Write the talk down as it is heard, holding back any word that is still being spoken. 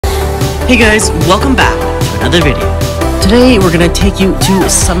Hey guys, welcome back to another video. Today we're gonna take you to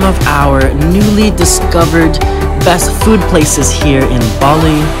some of our newly discovered best food places here in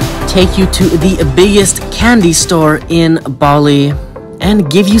Bali, take you to the biggest candy store in Bali,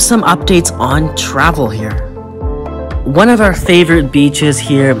 and give you some updates on travel here. One of our favorite beaches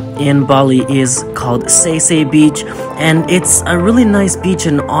here in Bali is called SehSeh Beach, and it's a really nice beach,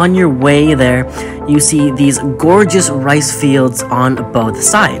 and on your way there you see these gorgeous rice fields on both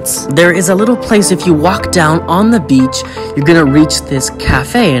sides. There is a little place, if you walk down on the beach, you're gonna reach this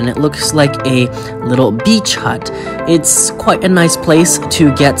cafe, and it looks like a little beach hut. It's quite a nice place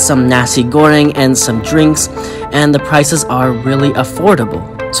to get some nasi goreng and some drinks, and the prices are really affordable.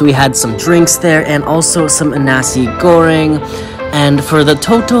 So we had some drinks there and also some nasi goreng, and for the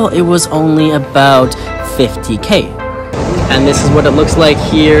total it was only about 50k. And this is what it looks like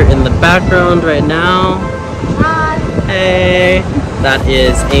here in the background right now. Hi. Hey, that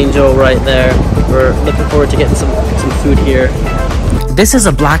is Angel right there. We're looking forward to getting some food here. This is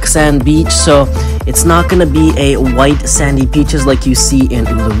a black sand beach, so it's not gonna be a white sandy beaches like you see in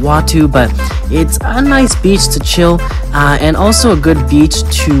Uluwatu, but it's a nice beach to chill and also a good beach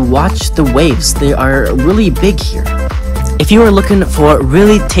to watch the waves. They are really big here. If you are looking for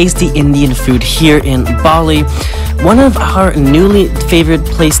really tasty Indian food here in Bali, one of our newly favorite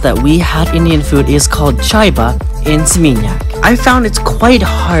place that we had Indian food is called ChaiBa in Seminyak. I found it's quite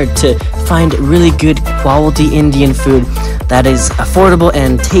hard to find really good quality Indian food that is affordable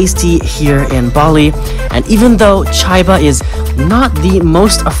and tasty here in Bali. And even though ChaiBa is not the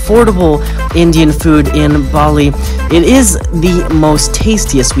most affordable Indian food in Bali, it is the most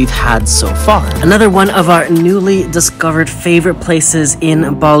tastiest we've had so far. Another one of our newly discovered favorite places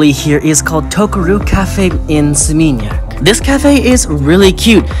in Bali here is called Tokeru Cafe in Seminyak. This cafe is really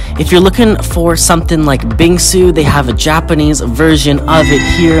cute. If you're looking for something like bingsu, they have a Japanese version of it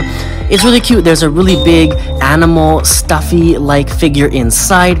here. It's really cute. There's a really big animal stuffy like figure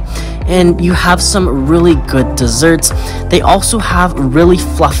inside, and you have some really good desserts. They also have really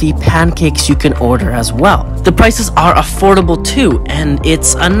fluffy pancakes you can order as well. The prices are affordable too, and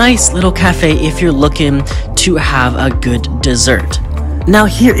it's a nice little cafe if you're looking to have a good dessert. Now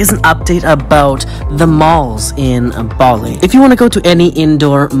here is an update about the malls in Bali. If you want to go to any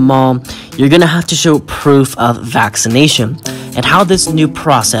indoor mall, you're gonna have to show proof of vaccination. And how this new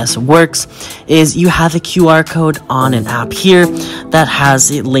process works is you have a QR code on an app here that has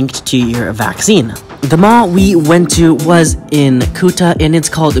it linked to your vaccine. The mall we went to was in Kuta, and it's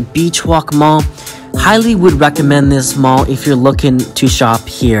called Beach Walk Mall. Highly would recommend this mall if you're looking to shop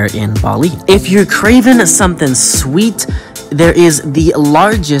here in Bali. If you're craving something sweet, there is the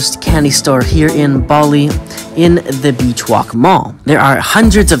largest candy store here in Bali in the Beach Walk Mall. There are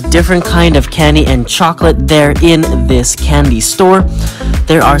hundreds of different kind of candy and chocolate there in this candy store.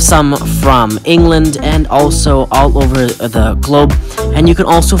 There are some from England and also all over the globe, and you can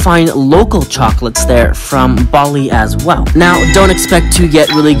also find local chocolates there from Bali as well. Now, don't expect to get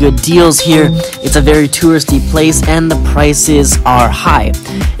really good deals here. It's a very touristy place and the prices are high.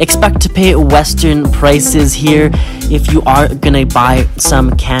 Expect to pay Western prices here if you are gonna buy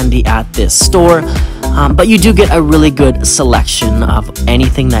some candy at this store, but you do get a really good selection of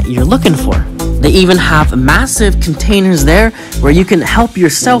anything that you're looking for. They even have massive containers there where you can help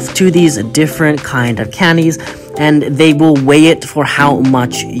yourself to these different kind of candies, and they will weigh it for how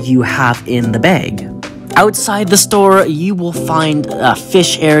much you have in the bag. Outside the store, you will find a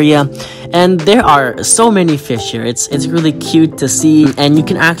fish area, and there are so many fish here. It's really cute to see, and you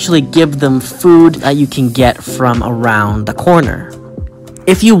can actually give them food that you can get from around the corner.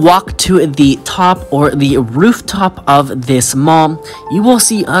 If you walk to the top or the rooftop of this mall, you will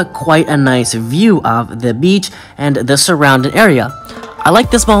see quite a nice view of the beach and the surrounding area. I like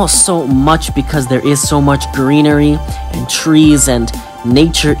this mall so much because there is so much greenery and trees and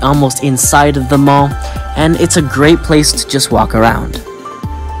nature almost inside of the mall, and it's a great place to just walk around.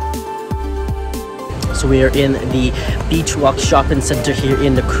 So we are in the Beach Walk Shopping Center here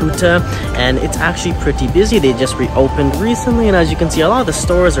in the Kuta, and it's actually pretty busy. They just reopened recently, and as you can see, a lot of the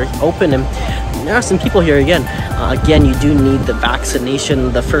stores are open, and there are some people here again. Again, you do need the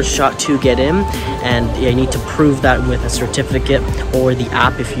vaccination, the first shot to get in, and you need to prove that with a certificate or the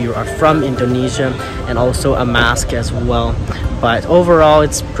app if you are from Indonesia, and also a mask as well. But overall,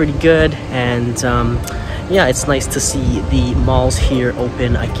 it's pretty good, and yeah, it's nice to see the malls here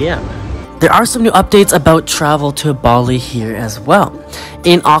open again. There are some new updates about travel to Bali here as well.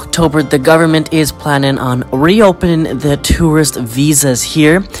 In October, the government is planning on reopening the tourist visas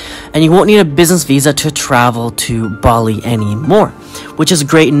here, and you won't need a business visa to travel to Bali anymore, which is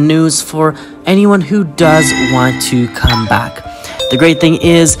great news for anyone who does want to come back. The great thing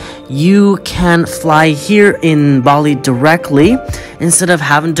is you can fly here in Bali directly instead of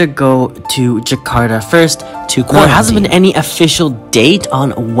having to go to Jakarta first to quarantine. There hasn't been any official date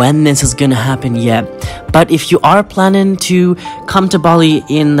on when this is going to happen yet, but if you are planning to come to Bali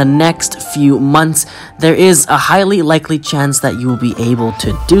in the next few months, there is a highly likely chance that you will be able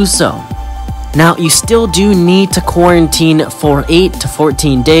to do so. Now, you still do need to quarantine for 8 to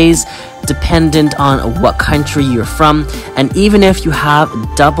 14 days, dependent on what country you're from, and even if you have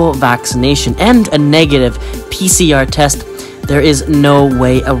double vaccination and a negative PCR test, there is no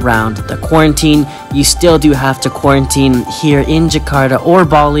way around the quarantine. You still do have to quarantine here in Jakarta or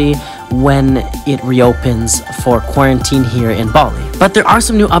Bali when it reopens for quarantine here in Bali. But there are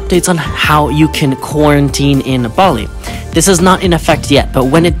some new updates on how you can quarantine in Bali. This is not in effect yet, but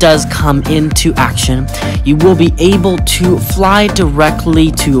when it does come into action, you will be able to fly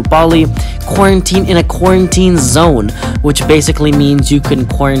directly to Bali, quarantine in a quarantine zone, which basically means you can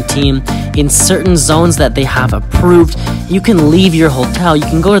quarantine in certain zones that they have approved. You can leave your hotel, you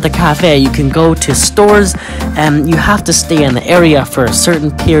can go to the cafe, you can go to stores, and you have to stay in the area for a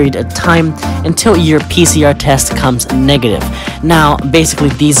certain period of time until your PCR test comes negative. Now, basically,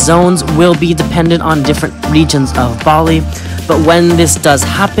 these zones will be dependent on different regions of Bali, but when this does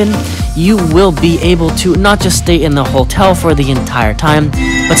happen, you will be able to not just stay in the hotel for the entire time,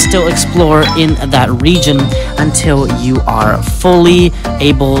 but still explore in that region until you are fully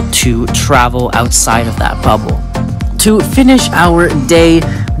able to travel outside of that bubble. To finish our day,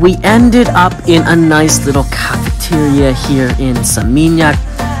 we ended up in a nice little cafeteria here in Seminyak.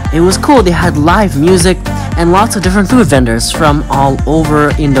 It was cool. They had live music and lots of different food vendors from all over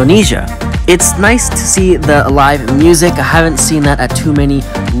Indonesia. It's nice to see the live music. I haven't seen that at too many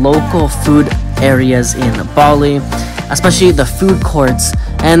local food areas in Bali, especially the food courts,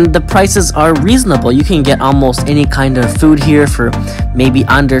 and the prices are reasonable. You can get almost any kind of food here for maybe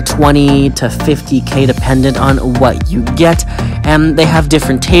under 20 to 50k dependent on what you get, and they have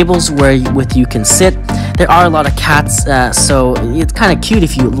different tables where you can sit. There are a lot of cats, so it's kind of cute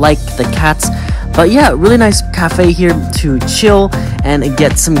if you like the cats. But yeah, really nice cafe here to chill and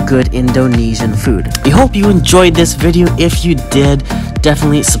get some good Indonesian food. I hope you enjoyed this video. If you did,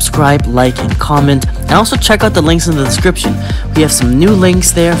 definitely subscribe, like, and comment. And also check out the links in the description. We have some new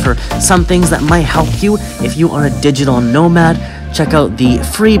links there for some things that might help you if you are a digital nomad. Check out the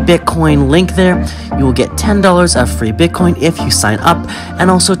free Bitcoin link there. You will get $10 of free Bitcoin if you sign up. And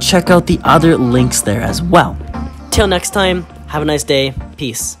also check out the other links there as well. Till next time, have a nice day.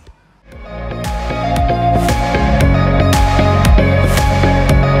 Peace.